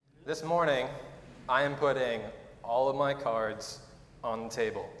This morning, I am putting all of my cards on the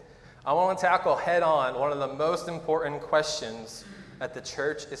table. I want to tackle head on one of the most important questions that the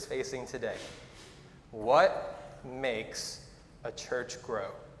church is facing today. What makes a church grow?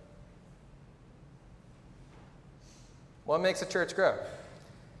 What makes a church grow?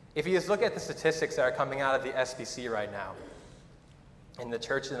 If you just look at the statistics that are coming out of the SBC right now, in the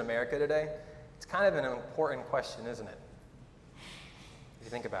church in America today, it's kind of an important question, isn't it? If you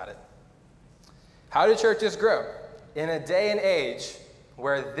think about it. How do churches grow? In a day and age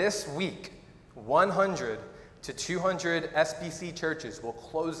where this week, 100 to 200 SBC churches will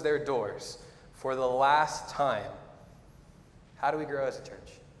close their doors for the last time, how do we grow as a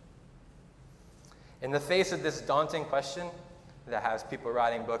church? In the face of this daunting question that has people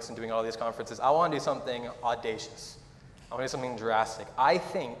writing books and doing all these conferences, I want to do something audacious. I want to do something drastic. I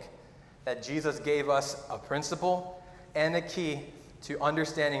think that Jesus gave us a principle and a key to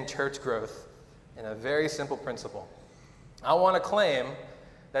understanding church growth in a very simple principle. I want to claim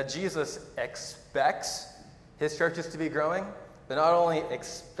that Jesus expects his churches to be growing, but not only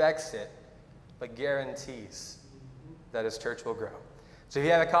expects it, but guarantees that his church will grow. So if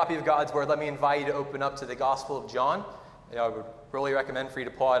you have a copy of God's Word, let me invite you to open up to the Gospel of John. I would really recommend for you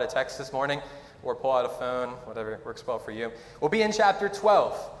to pull out a text this morning or pull out a phone, whatever works well for you. We'll be in chapter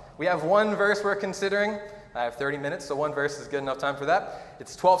 12. We have one verse we're considering. I have 30 minutes, so one verse is good enough time for that.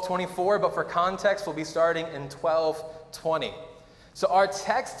 It's 12:24, but for context, we'll be starting in 12:20. So our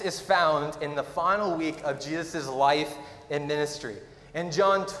text is found in the final week of Jesus' life and ministry. In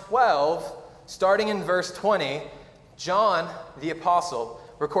John 12, starting in verse 20, John, the apostle,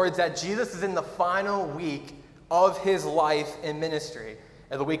 records that Jesus is in the final week of his life and ministry,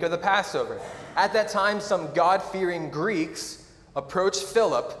 in the week of the Passover. At that time, some God-fearing Greeks approached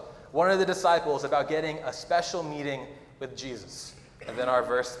Philip, one of the disciples, about getting a special meeting with Jesus. And then our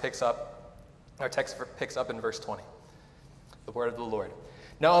text picks up in verse 20. The word of the Lord.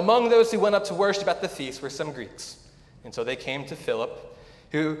 Now among those who went up to worship at the feast were some Greeks. And so they came to Philip,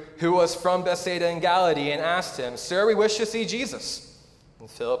 who was from Bethsaida in Galilee, and asked him, "Sir, we wish to see Jesus." And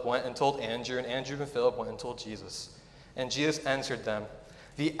Philip went and told Andrew, and Andrew and Philip went and told Jesus. And Jesus answered them,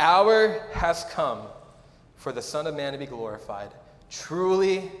 "The hour has come for the Son of Man to be glorified.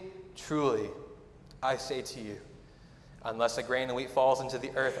 Truly, truly, I say to you, unless a grain of wheat falls into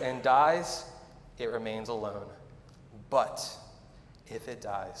the earth and dies, it remains alone. But if it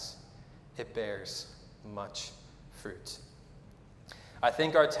dies, it bears much fruit." I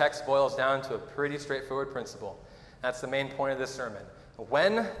think our text boils down to a pretty straightforward principle. That's the main point of this sermon.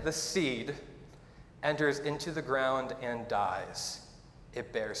 When the seed enters into the ground and dies,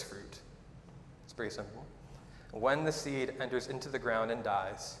 it bears fruit. It's pretty simple. When the seed enters into the ground and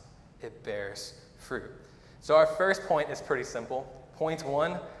dies, it bears fruit. So our first point is pretty simple. Point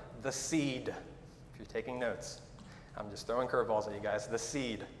one, the seed. If you're taking notes, I'm just throwing curveballs at you guys. The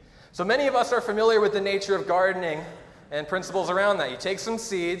seed. So many of us are familiar with the nature of gardening and principles around that. You take some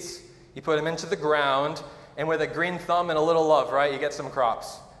seeds, you put them into the ground, and with a green thumb and a little love, right, you get some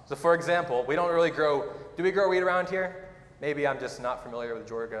crops. So for example, we don't really do we grow wheat around here? Maybe I'm just not familiar with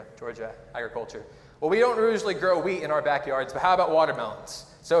Georgia agriculture. Well, we don't usually grow wheat in our backyards, but how about watermelons?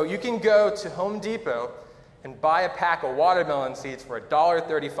 So you can go to Home Depot and buy a pack of watermelon seeds for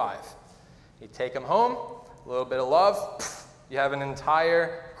 $1.35. You take them home, a little bit of love, you have an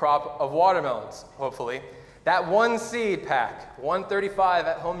entire crop of watermelons, hopefully. That one seed pack, $1.35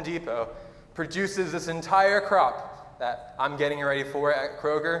 at Home Depot, produces this entire crop that I'm getting ready for at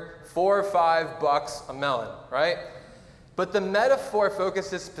Kroger, $4 or $5 a melon, right? But the metaphor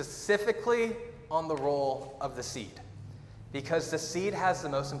focuses specifically on the role of the seed, because the seed has the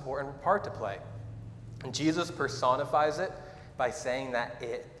most important part to play. And Jesus personifies it by saying that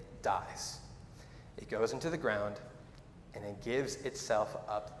it dies. It goes into the ground, and it gives itself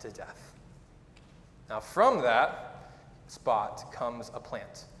up to death. Now from that spot comes a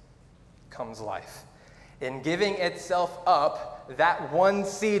plant, comes life. In giving itself up, that one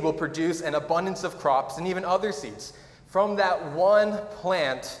seed will produce an abundance of crops and even other seeds. From that one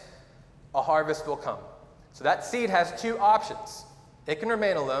plant, a harvest will come. So that seed has two options. It can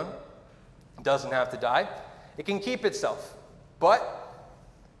remain alone, doesn't have to die. It can keep itself, but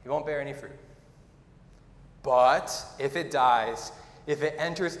it won't bear any fruit. But if it dies, if it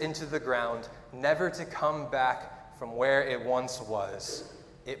enters into the ground, never to come back from where it once was,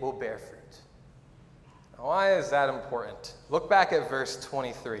 it will bear fruit. Now, why is that important? Look back at verse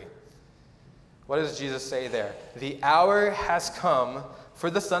 23. What does Jesus say there? The hour has come for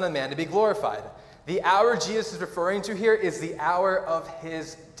the Son of Man to be glorified. The hour Jesus is referring to here is the hour of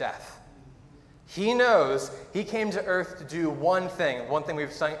his death. He knows he came to earth to do one thing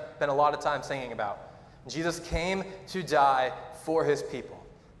we've spent a lot of time singing about. Jesus came to die for his people,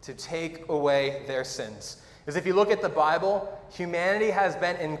 to take away their sins. Because if you look at the Bible, humanity has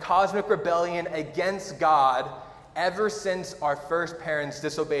been in cosmic rebellion against God ever since our first parents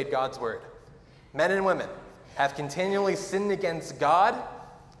disobeyed God's word. Men and women have continually sinned against God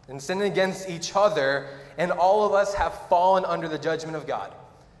and sinned against each other, and all of us have fallen under the judgment of God.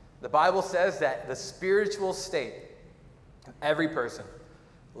 The Bible says that the spiritual state of every person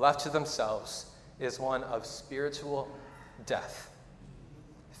left to themselves is one of spiritual death.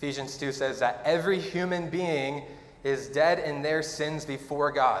 Ephesians 2 says that every human being is dead in their sins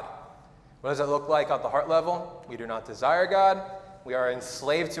before God. What does it look like at the heart level? We do not desire God. We are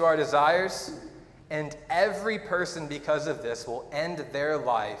enslaved to our desires. And every person, because of this, will end their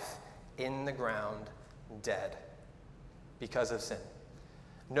life in the ground dead because of sin.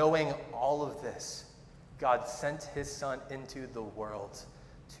 Knowing all of this, God sent his Son into the world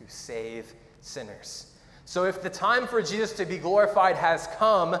to save sinners. So if the time for Jesus to be glorified has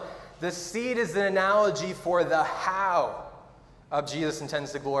come, the seed is an analogy for the how of Jesus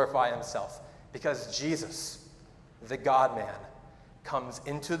intends to glorify himself. Because Jesus, the God-man, comes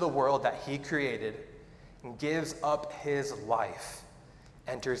into the world that he created and gives up his life,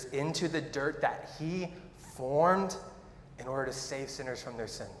 enters into the dirt that he formed in order to save sinners from their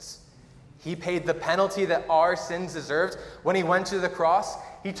sins. He paid the penalty that our sins deserved. When he went to the cross,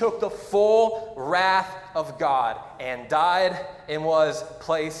 he took the full wrath of God and died and was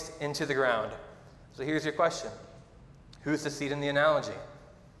placed into the ground. So here's your question. Who's the seed in the analogy?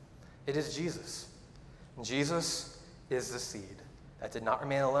 It is Jesus. Jesus is the seed that did not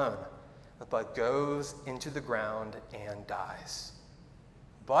remain alone, but goes into the ground and dies.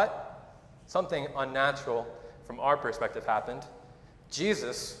 But something unnatural from our perspective happened.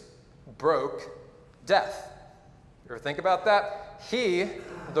 Jesus broke death. You ever think about that? He,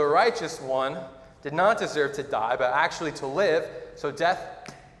 the righteous one, did not deserve to die, but actually to live, so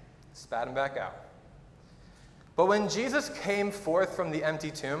death spat him back out. But when Jesus came forth from the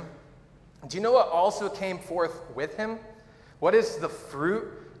empty tomb, do you know what also came forth with him? What is the fruit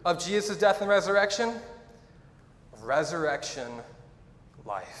of Jesus' death and resurrection? Resurrection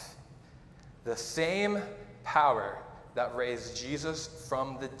life. The same power that raised Jesus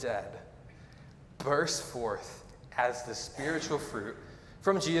from the dead burst forth as the spiritual fruit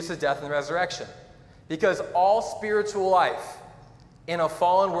from Jesus' death and resurrection. Because all spiritual life in a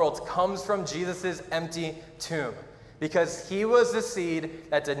fallen world comes from Jesus' empty tomb. Because he was the seed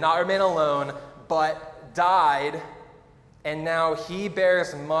that did not remain alone, but died, and now he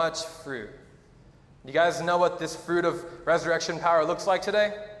bears much fruit. You guys know what this fruit of resurrection power looks like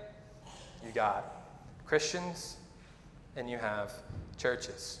today? You got Christians, and you have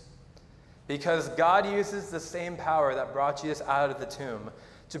churches. Because God uses the same power that brought Jesus out of the tomb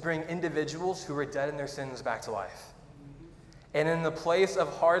to bring individuals who were dead in their sins back to life. And in the place of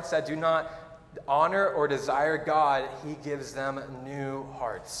hearts that do not honor or desire God, he gives them new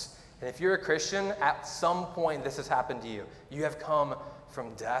hearts. And if you're a Christian, at some point this has happened to you. You have come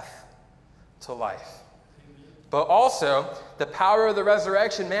from death to life. But also, the power of the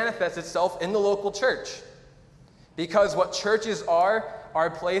resurrection manifests itself in the local church. Because what churches are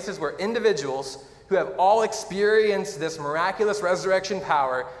places where individuals who have all experienced this miraculous resurrection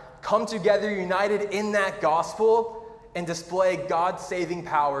power come together united in that gospel and display God's saving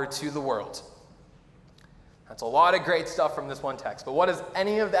power to the world. That's a lot of great stuff from this one text, but what does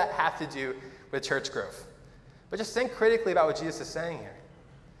any of that have to do with church growth? But just think critically about what Jesus is saying here.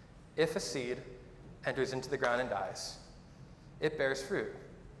 If a seed enters into the ground and dies, it bears fruit.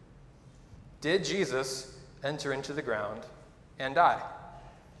 Did Jesus enter into the ground and die?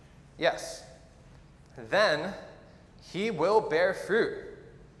 Yes. Then he will bear fruit.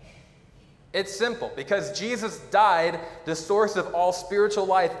 It's simple. Because Jesus died, the source of all spiritual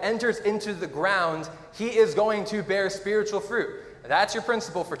life enters into the ground, he is going to bear spiritual fruit. That's your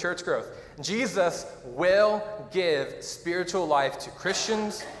principle for church growth. Jesus will give spiritual life to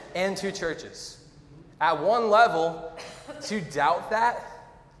Christians and to churches. At one level, to doubt that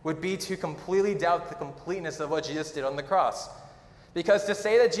would be to completely doubt the completeness of what Jesus did on the cross. Because to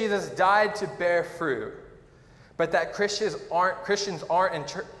say that Jesus died to bear fruit, but that Christians aren't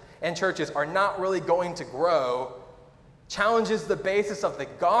and churches are not really going to grow, challenges the basis of the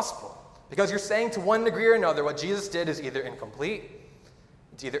gospel. Because you're saying to one degree or another, what Jesus did is either incomplete,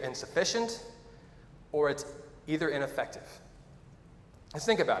 it's either insufficient, or it's either ineffective. Let's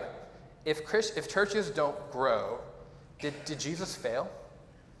think about it. If churches don't grow, did Jesus fail?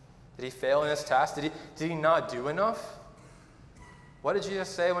 Did he fail in his task? Did he not do enough? What did Jesus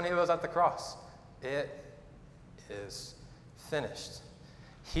say when he was at the cross? It is finished.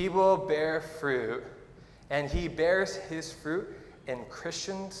 He will bear fruit, and he bears his fruit in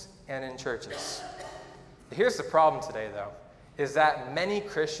Christians and in churches. Here's the problem today, though, is that many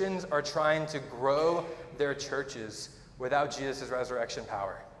Christians are trying to grow their churches without Jesus' resurrection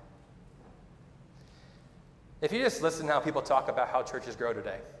power. If you just listen to how people talk about how churches grow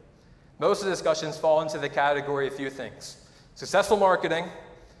today, most of the discussions fall into the category of a few things: successful marketing,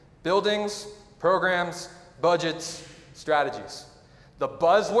 buildings, programs, budgets, strategies. The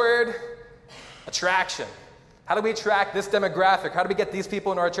buzzword, attraction. How do we attract this demographic? How do we get these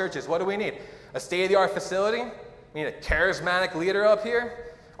people in our churches? What do we need? A state-of-the-art facility? We need a charismatic leader up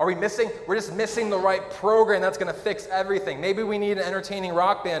here? We're just missing the right program that's going to fix everything. Maybe we need an entertaining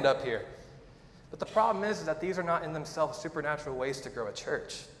rock band up here. But the problem is that these are not in themselves supernatural ways to grow a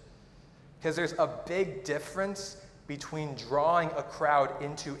church. Because there's a big difference between drawing a crowd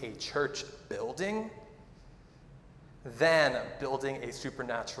into a church building than building a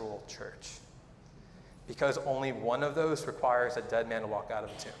supernatural church. Because only one of those requires a dead man to walk out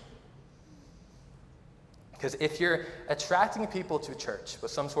of the tomb. Because if you're attracting people to church with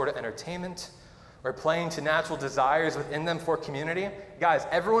some sort of entertainment or playing to natural desires within them for community, guys,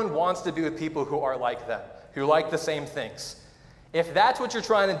 everyone wants to be with people who are like them, who like the same things. If that's what you're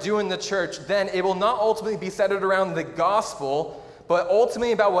trying to do in the church, then it will not ultimately be centered around the gospel, but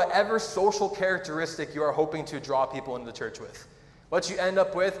ultimately about whatever social characteristic you are hoping to draw people into the church with. What you end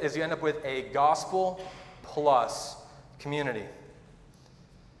up with is a gospel plus community.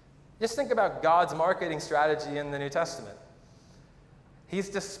 Just think about God's marketing strategy in the New Testament. He's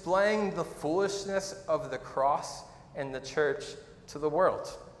displaying the foolishness of the cross and the church to the world,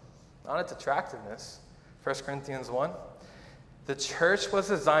 not its attractiveness. 1 Corinthians 1. The church was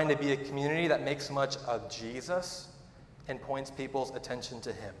designed to be a community that makes much of Jesus and points people's attention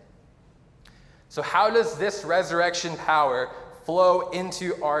to him. So how does this resurrection power flow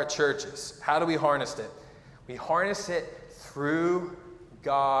into our churches? How do we harness it? We harness it through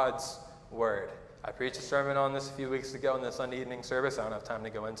God's word. I preached a sermon on this a few weeks ago in the Sunday evening service. I don't have time to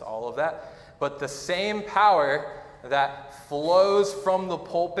go into all of that. But the same power that flows from the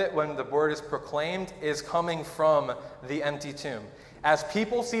pulpit when the word is proclaimed is coming from the empty tomb. As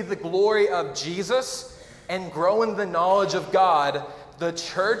people see the glory of Jesus and grow in the knowledge of God, the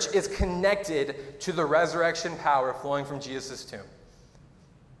church is connected to the resurrection power flowing from Jesus' tomb.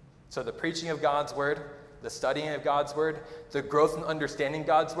 So the preaching of God's word, the studying of God's word, the growth in understanding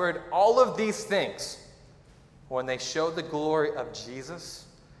God's word, all of these things, when they show the glory of Jesus,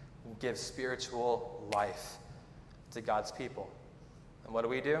 give spiritual life to God's people. And what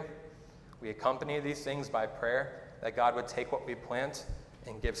do? We accompany these things by prayer that God would take what we plant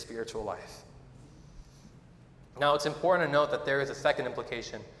and give spiritual life. Now, it's important to note that there is a second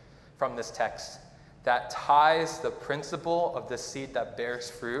implication from this text that ties the principle of the seed that bears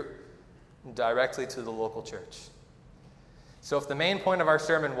fruit directly to the local church. So if the main point of our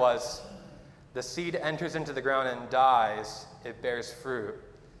sermon was the seed enters into the ground and dies, it bears fruit,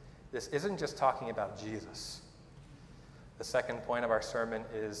 this isn't just talking about Jesus. The second point of our sermon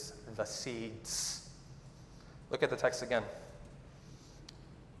is the seeds. Look at the text again.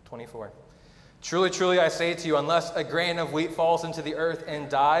 24. Truly, truly, I say to you, unless a grain of wheat falls into the earth and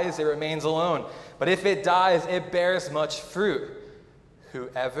dies, it remains alone. But if it dies, it bears much fruit.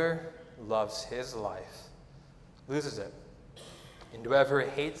 Whoever loves his life loses it. And whoever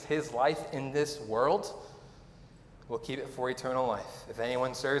hates his life in this world will keep it for eternal life. If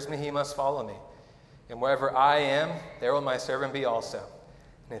anyone serves me, he must follow me. And wherever I am, there will my servant be also.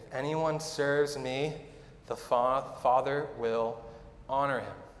 And if anyone serves me, the Father will honor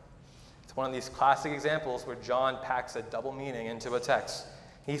him. It's one of these classic examples where John packs a double meaning into a text.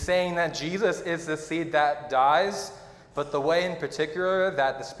 He's saying that Jesus is the seed that dies, but the way in particular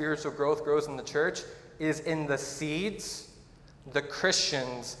that the spiritual growth grows in the church is in the seeds, the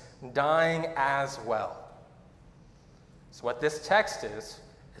Christians dying as well. So what this text is,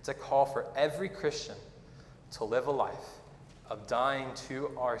 it's a call for every Christian to live a life of dying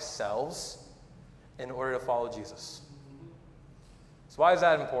to ourselves in order to follow Jesus. So why is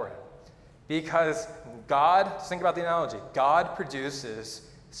that important? Because God, just think about the analogy, God produces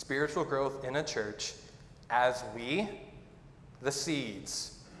spiritual growth in a church as we, the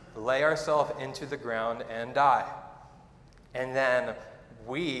seeds, lay ourselves into the ground and die. And then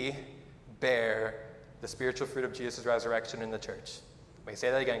we bear the spiritual fruit of Jesus' resurrection in the church. Let me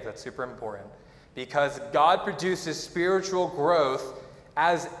say that again because that's super important. Because God produces spiritual growth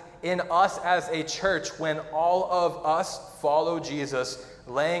as in us as a church when all of us follow Jesus,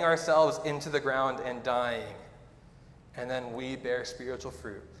 laying ourselves into the ground and dying. And then we bear spiritual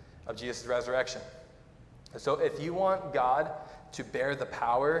fruit of Jesus' resurrection. So if you want God to bear the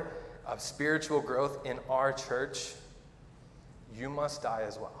power of spiritual growth in our church, you must die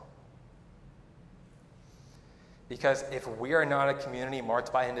as well. Because if we are not a community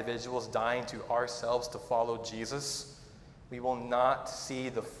marked by individuals dying to ourselves to follow Jesus, we will not see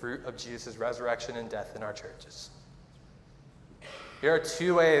the fruit of Jesus' resurrection and death in our churches. Here are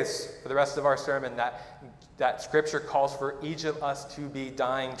two ways for the rest of our sermon that Scripture calls for each of us to be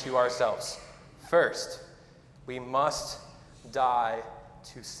dying to ourselves. First, we must die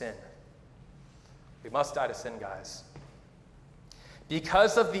to sin. We must die to sin, guys.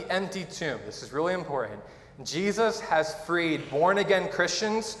 Because of the empty tomb, this is really important, Jesus has freed born-again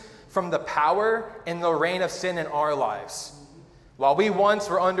Christians from the power and the reign of sin in our lives. While we once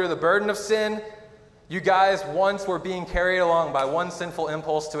were under the burden of sin, you guys once were being carried along by one sinful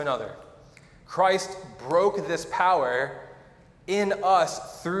impulse to another. Christ broke this power in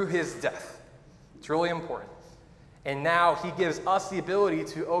us through his death. It's really important. And now he gives us the ability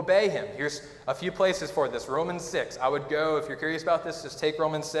to obey him. Here's a few places for this. Romans 6. I would go, if you're curious about this, just take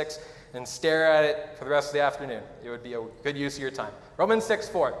Romans 6 and stare at it for the rest of the afternoon. It would be a good use of your time. Romans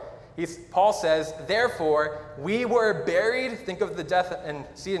 6:4. Paul says, therefore, we were buried, think of the death and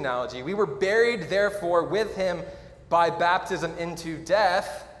seed analogy, we were buried, therefore, with him by baptism into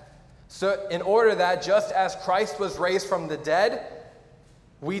death, so in order that just as Christ was raised from the dead,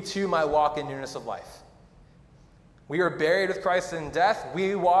 we too might walk in newness of life. We are buried with Christ in death,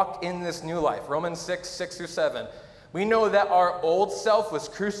 we walk in this new life. Romans 6:6-7. We know that our old self was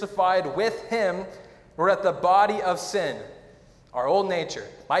crucified with him, or that the body of sin, our old nature,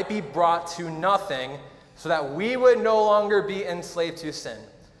 might be brought to nothing, so that we would no longer be enslaved to sin.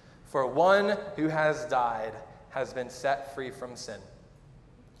 For one who has died has been set free from sin.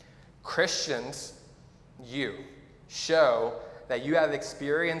 Christians, you show that you have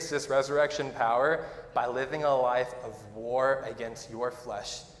experienced this resurrection power by living a life of war against your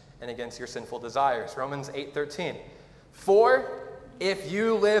flesh and against your sinful desires. Romans 8:13. For if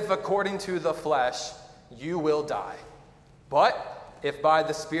you live according to the flesh, you will die. But if by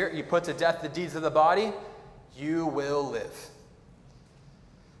the Spirit you put to death the deeds of the body, you will live.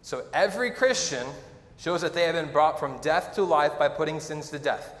 So every Christian shows that they have been brought from death to life by putting sins to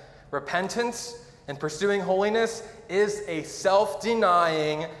death. Repentance and pursuing holiness is a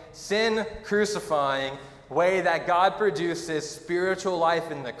self-denying, sin-crucifying way that God produces spiritual life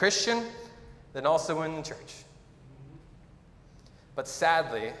in the Christian, then also in the church. But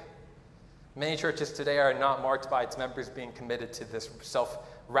sadly, many churches today are not marked by its members being committed to this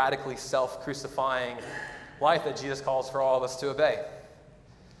radically self-crucifying life that Jesus calls for all of us to obey.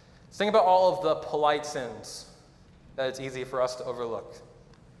 Let's think about all of the polite sins that it's easy for us to overlook.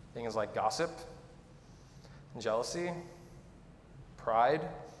 Things like gossip, jealousy, pride,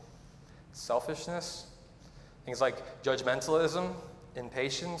 selfishness, things like judgmentalism,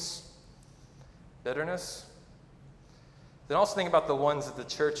 impatience, bitterness. Then also think about the ones that the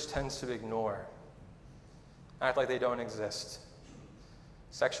church tends to ignore, act like they don't exist.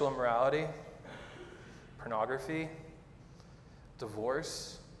 Sexual immorality, pornography,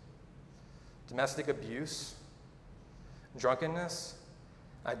 divorce, domestic abuse, drunkenness.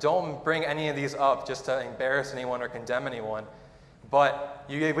 I don't bring any of these up just to embarrass anyone or condemn anyone, but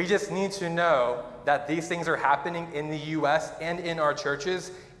we just need to know that these things are happening in the U.S. and in our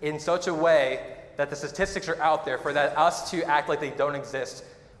churches in such a way that the statistics are out there for that us to act like they don't exist,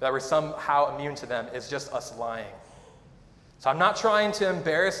 that we're somehow immune to them, is just us lying. So I'm not trying to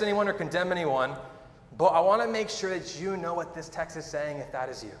embarrass anyone or condemn anyone, but I want to make sure that you know what this text is saying if that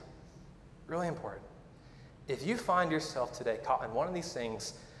is you. Really important. If you find yourself today caught in one of these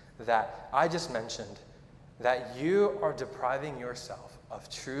things that I just mentioned, that you are depriving yourself of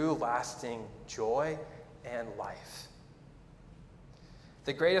true, lasting joy and life.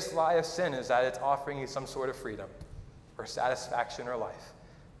 The greatest lie of sin is that it's offering you some sort of freedom or satisfaction or life.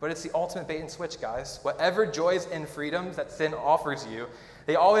 But it's the ultimate bait and switch, guys. Whatever joys and freedoms that sin offers you,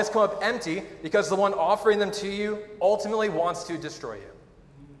 they always come up empty because the one offering them to you ultimately wants to destroy you.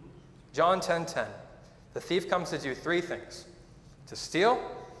 John 10:10. The thief comes to do three things: to steal,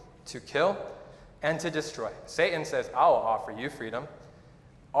 to kill, and to destroy. Satan says, I will offer you freedom.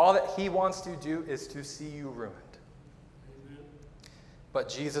 All that he wants to do is to see you ruined. But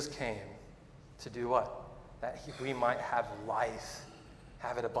Jesus came to do what? That we might have life,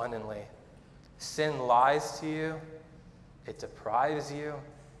 have it abundantly. Sin lies to you. It deprives you.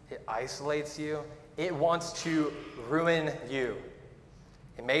 It isolates you. It wants to ruin you.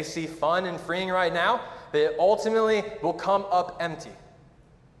 It may seem fun and freeing right now, but it ultimately will come up empty.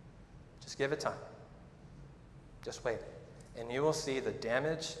 Just give it time. Just wait. and you will see the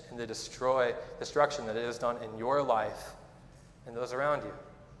damage and the destruction that it has done in your life and those around you.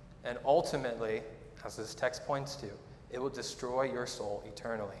 And ultimately, as this text points to, it will destroy your soul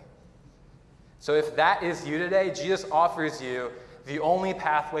eternally. So if that is you today, Jesus offers you the only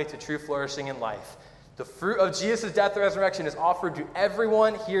pathway to true flourishing in life. The fruit of Jesus' death and resurrection is offered to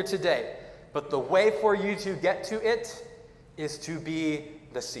everyone here today. But the way for you to get to it is to be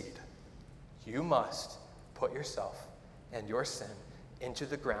the seed. You must put yourself and your sin into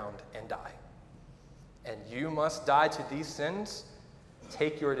the ground and die. And you must die to these sins.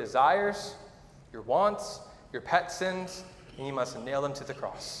 Take your desires, your wants, your pet sins, and you must nail them to the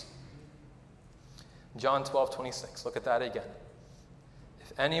cross. John 12:26. Look at that again.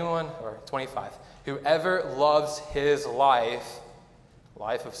 If anyone, or 25, whoever loves his life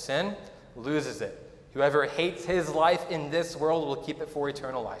of sin, loses it. Whoever hates his life in this world will keep it for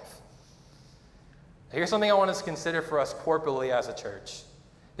eternal life. Here's something I want us to consider for us corporately as a church.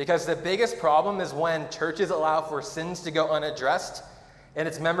 Because the biggest problem is when churches allow for sins to go unaddressed and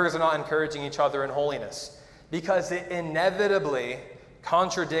its members are not encouraging each other in holiness. Because it inevitably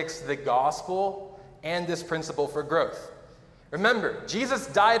contradicts the gospel and this principle for growth. Remember, Jesus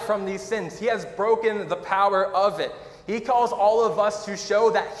died from these sins. He has broken the power of it. He calls all of us to show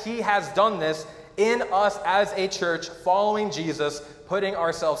that he has done this in us as a church, following Jesus, putting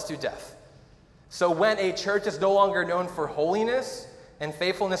ourselves to death. So when a church is no longer known for holiness and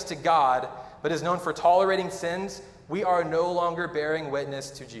faithfulness to God, but is known for tolerating sins, we are no longer bearing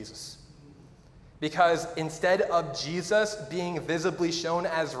witness to Jesus. Because instead of Jesus being visibly shown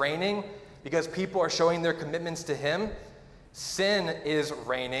as reigning, because people are showing their commitments to him, sin is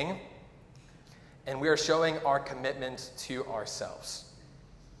reigning, and we are showing our commitment to ourselves.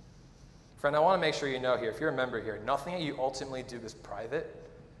 Friend, I want to make sure you know here, if you're a member here, nothing that you ultimately do is private,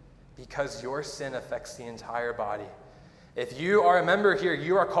 because your sin affects the entire body. If you are a member here,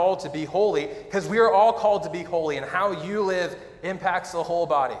 you are called to be holy, because we are all called to be holy, and how you live impacts the whole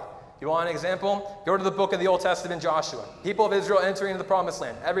body. You want an example? Go to the book of the Old Testament, Joshua. People of Israel entering into the promised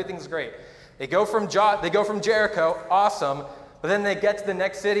land. Everything's great. They go from Jericho, awesome, but then they get to the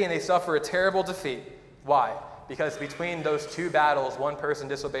next city and they suffer a terrible defeat. Why? Because between those two battles, one person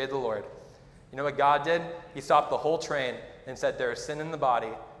disobeyed the Lord. You know what God did? He stopped the whole train and said, there is sin in the body.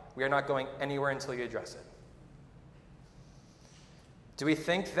 We are not going anywhere until you address it. Do we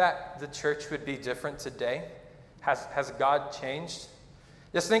think that the church would be different today? Has God changed?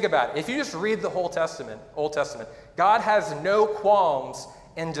 Just think about it. If you just read the Old Testament, God has no qualms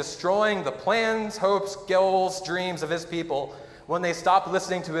in destroying the plans, hopes, goals, dreams of his people when they stop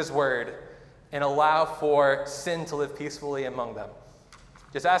listening to his word and allow for sin to live peacefully among them.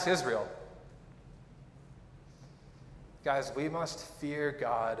 Just ask Israel. Guys, we must fear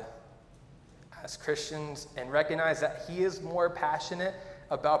God as Christians and recognize that he is more passionate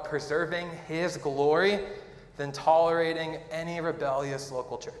about preserving his glory than tolerating any rebellious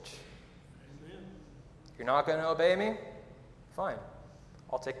local church. Amen. You're not going to obey me? Fine.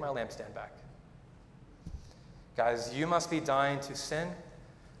 I'll take my lampstand back. Guys, you must be dying to sin,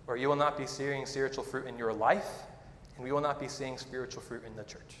 or you will not be seeing spiritual fruit in your life, and we will not be seeing spiritual fruit in the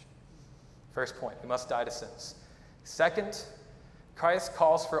church. First point, we must die to sins. Second, Christ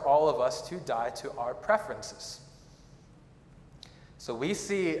calls for all of us to die to our preferences. So we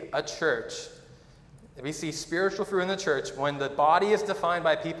see a church, we see spiritual fruit in the church when the body is defined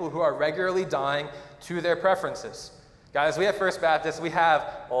by people who are regularly dying to their preferences. Guys, we at First Baptist, we have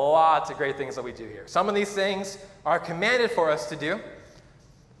lots of great things that we do here. Some of these things are commanded for us to do.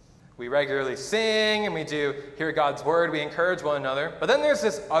 We regularly sing and we do hear God's word. We encourage one another. But then there's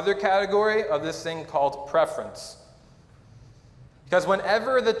this other category of this thing called preference. Because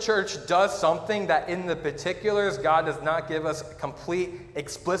whenever the church does something that in the particulars God does not give us complete,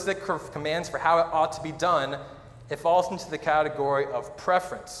 explicit commands for how it ought to be done, it falls into the category of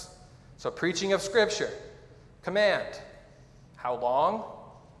preference. So preaching of Scripture, command. How long?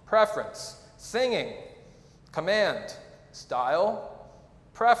 Preference. Singing, command. Style,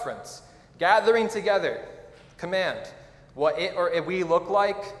 preference. Gathering together, command. What it or it we look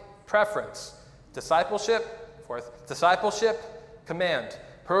like, preference. Discipleship, fourth. Discipleship, command.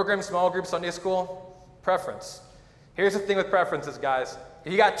 Program, small group, Sunday school, preference. Here's the thing with preferences, guys.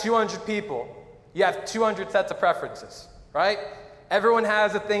 If you got 200 people, you have 200 sets of preferences, right? Everyone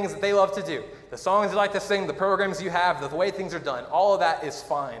has the things that they love to do. The songs you like to sing, the programs you have, the way things are done, all of that is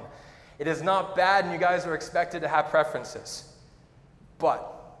fine. It is not bad, and you guys are expected to have preferences.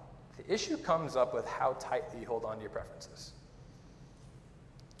 But the issue comes up with how tightly you hold on to your preferences.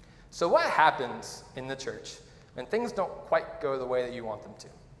 So what happens in the church when things don't quite go the way that you want them to?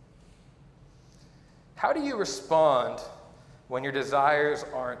 How do you respond when your desires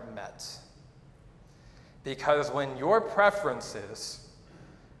aren't met. Because when your preferences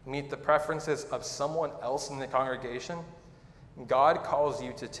meet the preferences of someone else in the congregation, God calls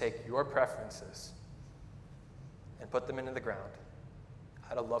you to take your preferences and put them into the ground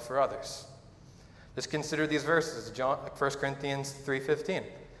out of love for others. Just consider these verses, 1 Corinthians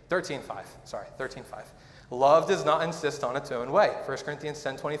 13:5. Love does not insist on its own way. 1 Corinthians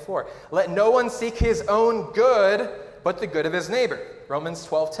 10:24. Let no one seek his own good, but the good of his neighbor. Romans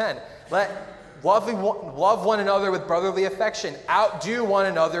 12:10. Let love one another with brotherly affection. Outdo one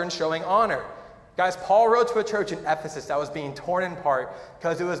another in showing honor. Guys, Paul wrote to a church in Ephesus that was being torn apart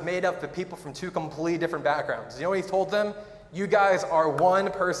because it was made up of people from two completely different backgrounds. You know what he told them? You guys are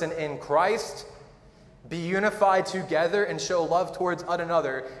one person in Christ. Be unified together and show love towards one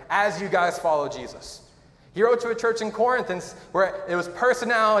another as you guys follow Jesus. He wrote to a church in Corinth where it was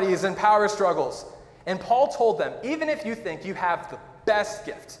personalities and power struggles. And Paul told them, even if you think you have the best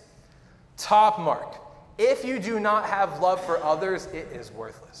gift, top mark, if you do not have love for others, it is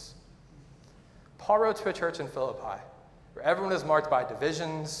worthless. Paul wrote to a church in Philippi where everyone is marked by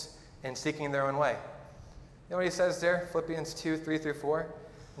divisions and seeking their own way. You know what he says there? Philippians 2:3-4.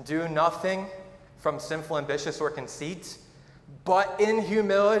 Do nothing from sinful ambition or conceit, but in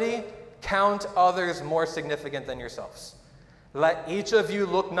humility count others more significant than yourselves. Let each of you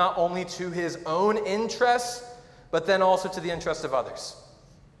look not only to his own interests, but then also to the interests of others.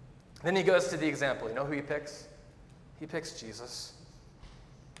 Then he goes to the example. You know who he picks? He picks Jesus.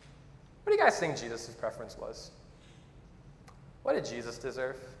 What do you guys think Jesus' preference was? What did Jesus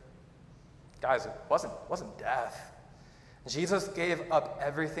deserve? Guys, it wasn't death. Jesus gave up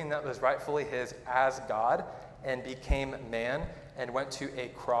everything that was rightfully his as God and became man and went to a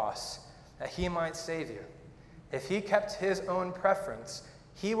cross that he might save you. If he kept his own preference,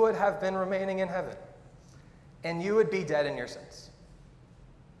 he would have been remaining in heaven, and you would be dead in your sins.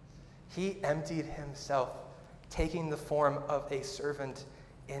 He emptied himself, taking the form of a servant,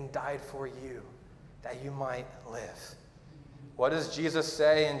 and died for you, that you might live. What does Jesus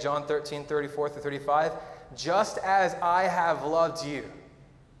say in John 13:34-35? Just as I have loved you.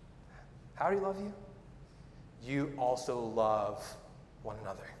 How do he love you? You also love one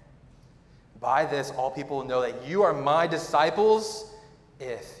another. By this, all people will know that you are my disciples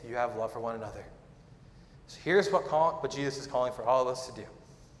if you have love for one another. So here's what Jesus is calling for all of us to do.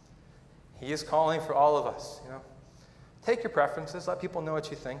 He is calling for all of us, take your preferences, let people know what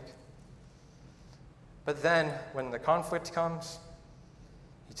you think. But then, when the conflict comes,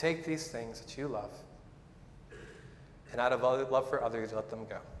 you take these things that you love, and out of love for others, let them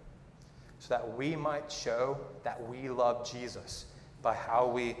go. So that we might show that we love Jesus by how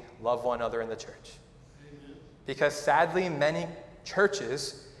we love one another in the church. Amen. Because sadly, many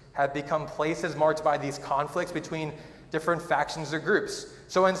churches have become places marked by these conflicts between different factions or groups.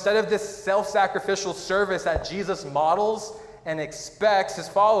 So instead of this self-sacrificial service that Jesus models and expects his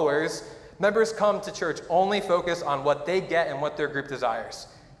followers, members come to church only focused on what they get and what their group desires.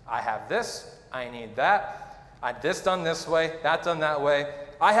 I have this, I need that, I this done this way, that done that way.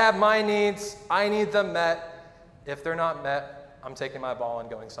 I have my needs, I need them met. If they're not met, I'm taking my ball and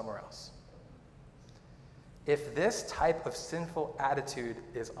going somewhere else. If this type of sinful attitude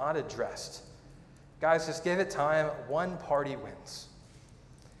is unaddressed, guys, just give it time. One party wins.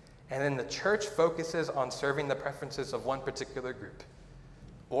 And then the church focuses on serving the preferences of one particular group.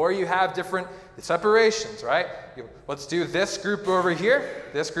 Or you have different separations, right? Let's do this group over here,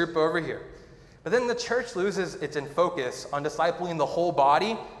 this group over here. But then the church loses its focus on discipling the whole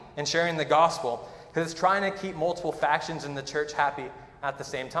body and sharing the gospel because it's trying to keep multiple factions in the church happy at the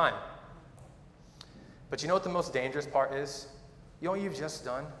same time. But you know what the most dangerous part is? You know what you've just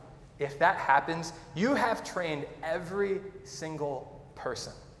done? If that happens, you have trained every single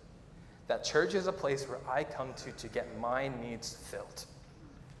person that church is a place where I come to get my needs filled.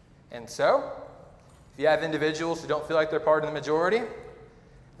 And so, if you have individuals who don't feel like they're part of the majority,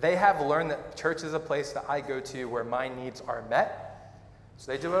 they have learned that church is a place that I go to where my needs are met.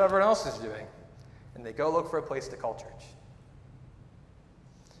 So they do what everyone else is doing, and they go look for a place to call church.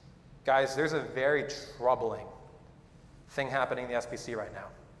 Guys, there's a very troubling thing happening in the SBC right now.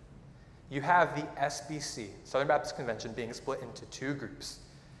 You have the SBC, Southern Baptist Convention, being split into two groups.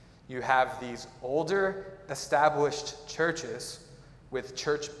 You have these older, established churches with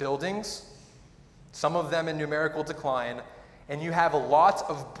church buildings, some of them in numerical decline, and you have lots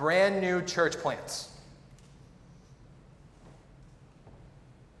of brand new church plants.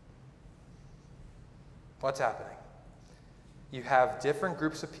 What's happening? You have different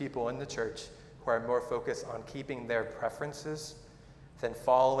groups of people in the church who are more focused on keeping their preferences than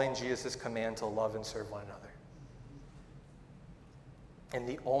following Jesus' command to love and serve one another. And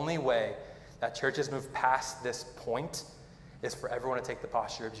the only way that churches move past this point is for everyone to take the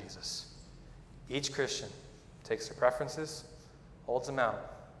posture of Jesus. Each Christian takes their preferences, holds them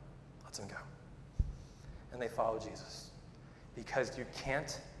out, lets them go. And they follow Jesus. Because you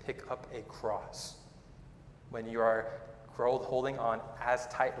can't pick up a cross when you are holding on as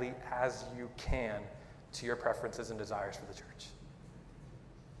tightly as you can to your preferences and desires for the church.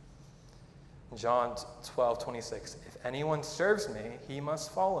 John 12:26, if anyone serves me, he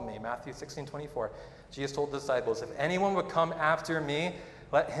must follow me. Matthew 16:24, Jesus told the disciples, if anyone would come after me,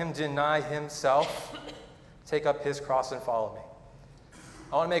 let him deny himself, take up his cross and follow me.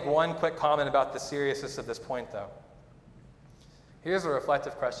 I want to make one quick comment about the seriousness of this point, though. Here's a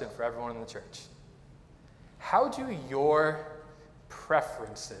reflective question for everyone in the church. How do your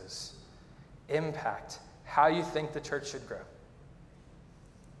preferences impact how you think the church should grow?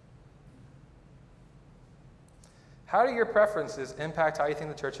 How do your preferences impact how you think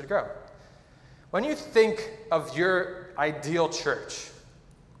the church should grow? When you think of your ideal church,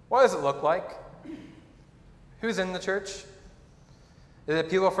 what does it look like? Who's in the church? Is it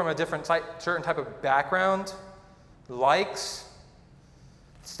people from a certain type of background, likes,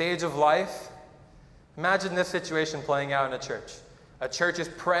 stage of life? Imagine this situation playing out in a church. A church is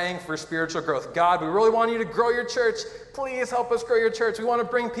praying for spiritual growth. God, we really want you to grow your church. Please help us grow your church. We want to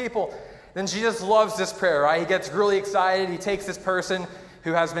bring people. Then Jesus loves this prayer, right? He gets really excited. He takes this person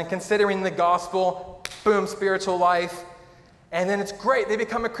who has been considering the gospel, boom, spiritual life. And then it's great. They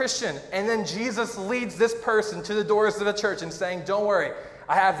become a Christian. And then Jesus leads this person to the doors of the church and saying, don't worry,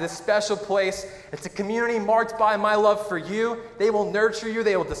 I have this special place. It's a community marked by my love for you. They will nurture you.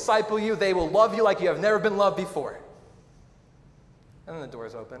 They will disciple you. They will love you like you have never been loved before. And then the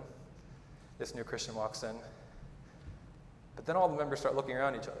doors open. This new Christian walks in. But then all the members start looking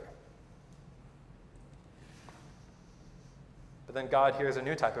around each other. But then God hears a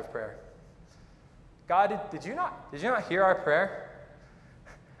new type of prayer. God, did you not hear our prayer?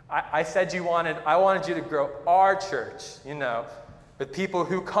 I said I wanted you to grow our church, with people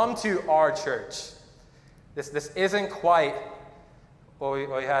who come to our church. This isn't quite what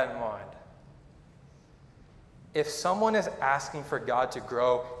we had in mind. If someone is asking for God to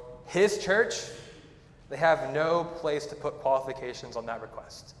grow his church, they have no place to put qualifications on that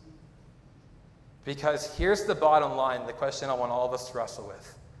request. Because here's the bottom line, the question I want all of us to wrestle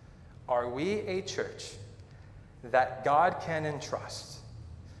with. Are we a church that God can entrust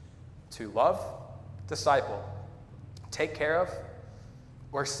to love, disciple, take care of,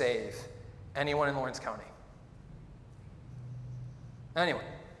 or save anyone in Lawrence County? Anyone.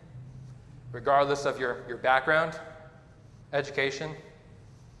 Regardless of your background, education,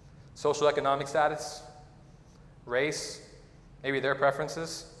 social economic status, race, maybe their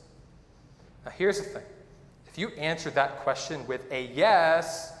preferences. Now here's the thing. If you answer that question with a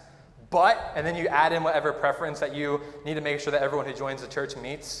yes, but, and then you add in whatever preference that you need to make sure that everyone who joins the church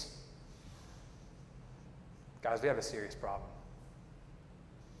meets, guys, we have a serious problem.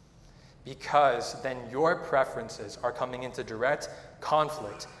 Because then your preferences are coming into direct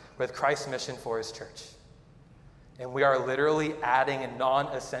conflict with Christ's mission for his church. And we are literally adding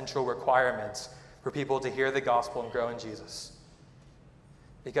non-essential requirements for people to hear the gospel and grow in Jesus.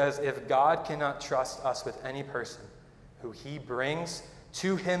 Because if God cannot trust us with any person who he brings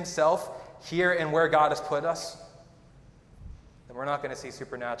to himself here and where God has put us, then we're not going to see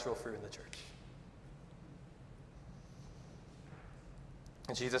supernatural fruit in the church.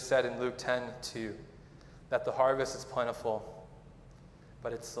 And Jesus said in Luke 10:2 that the harvest is plentiful,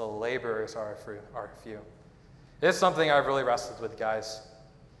 but it's the laborers are few. This is something I've really wrestled with, guys.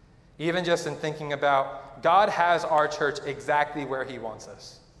 Even just in thinking about, God has our church exactly where he wants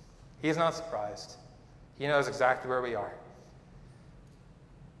us. He's not surprised. He knows exactly where we are.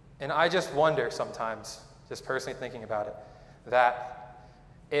 And I just wonder sometimes, just personally thinking about it, that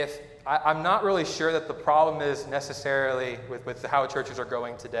if I'm not really sure that the problem is necessarily with how churches are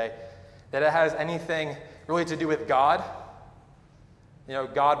growing today, that it has anything really to do with God.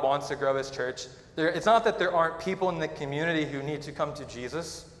 God wants to grow his church. It's not that there aren't people in the community who need to come to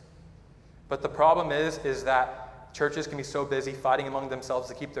Jesus, but the problem is that churches can be so busy fighting among themselves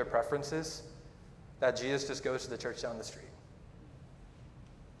to keep their preferences that Jesus just goes to the church down the street.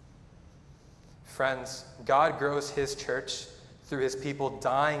 Friends, God grows his church through his people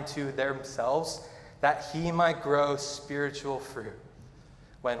dying to themselves that he might grow spiritual fruit.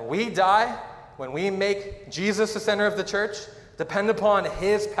 When we die, when we make Jesus the center of the church, depend upon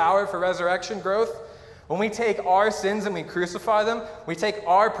his power for resurrection growth, when we take our sins and we crucify them, we take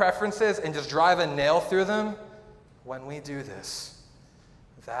our preferences and just drive a nail through them, when we do this,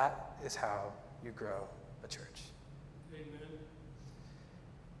 that is how you grow a church. Amen.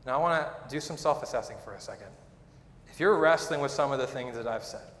 Now I want to do some self-assessing for a second. If you're wrestling with some of the things that I've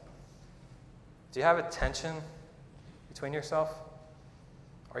said, do you have a tension between yourself?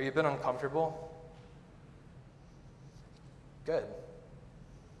 Are you a bit uncomfortable? Good.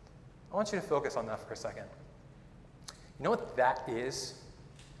 I want you to focus on that for a second. You know what that is?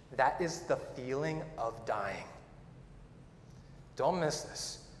 That is the feeling of dying. Don't miss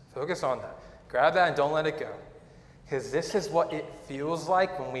this. Focus on that. Grab that and don't let it go. Because this is what it feels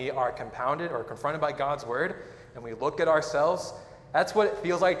like when we are compounded or confronted by God's word and we look at ourselves. That's what it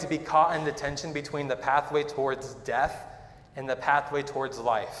feels like to be caught in the tension between the pathway towards death and the pathway towards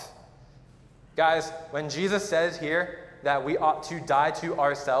life. Guys, when Jesus says here that we ought to die to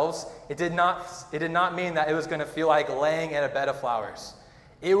ourselves, it did not mean that it was going to feel like laying in a bed of flowers.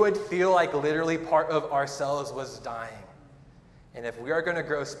 It would feel like literally part of ourselves was dying. And if we are going to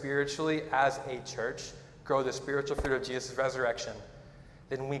grow spiritually as a church, grow the spiritual fruit of Jesus' resurrection,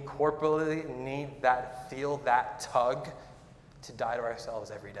 then we corporately need feel that tug to die to ourselves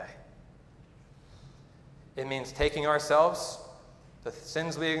every day. It means taking ourselves, the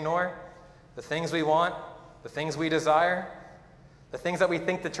sins we ignore, the things we want, the things we desire, the things that we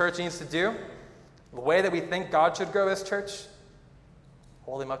think the church needs to do, the way that we think God should grow his church,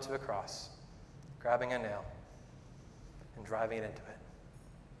 hold him up to a cross, grabbing a nail, and driving it into it.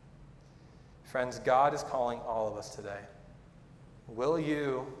 Friends, God is calling all of us today. Will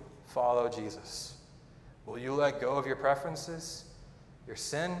you follow Jesus? Will you let go of your preferences, your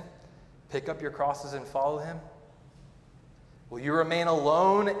sin, pick up your crosses and follow him? Will you remain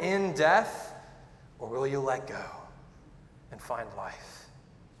alone in death, or will you let go and find life?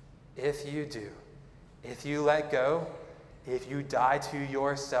 If you do, if you let go, if you die to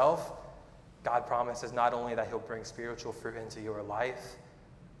yourself, God promises not only that he'll bring spiritual fruit into your life,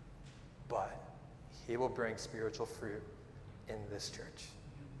 but he will bring spiritual fruit in this church.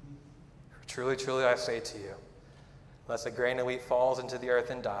 Truly, truly, I say to you, unless a grain of wheat falls into the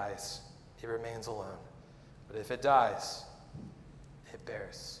earth and dies, it remains alone. But if it dies, it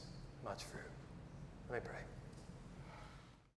bears much fruit. Let me pray.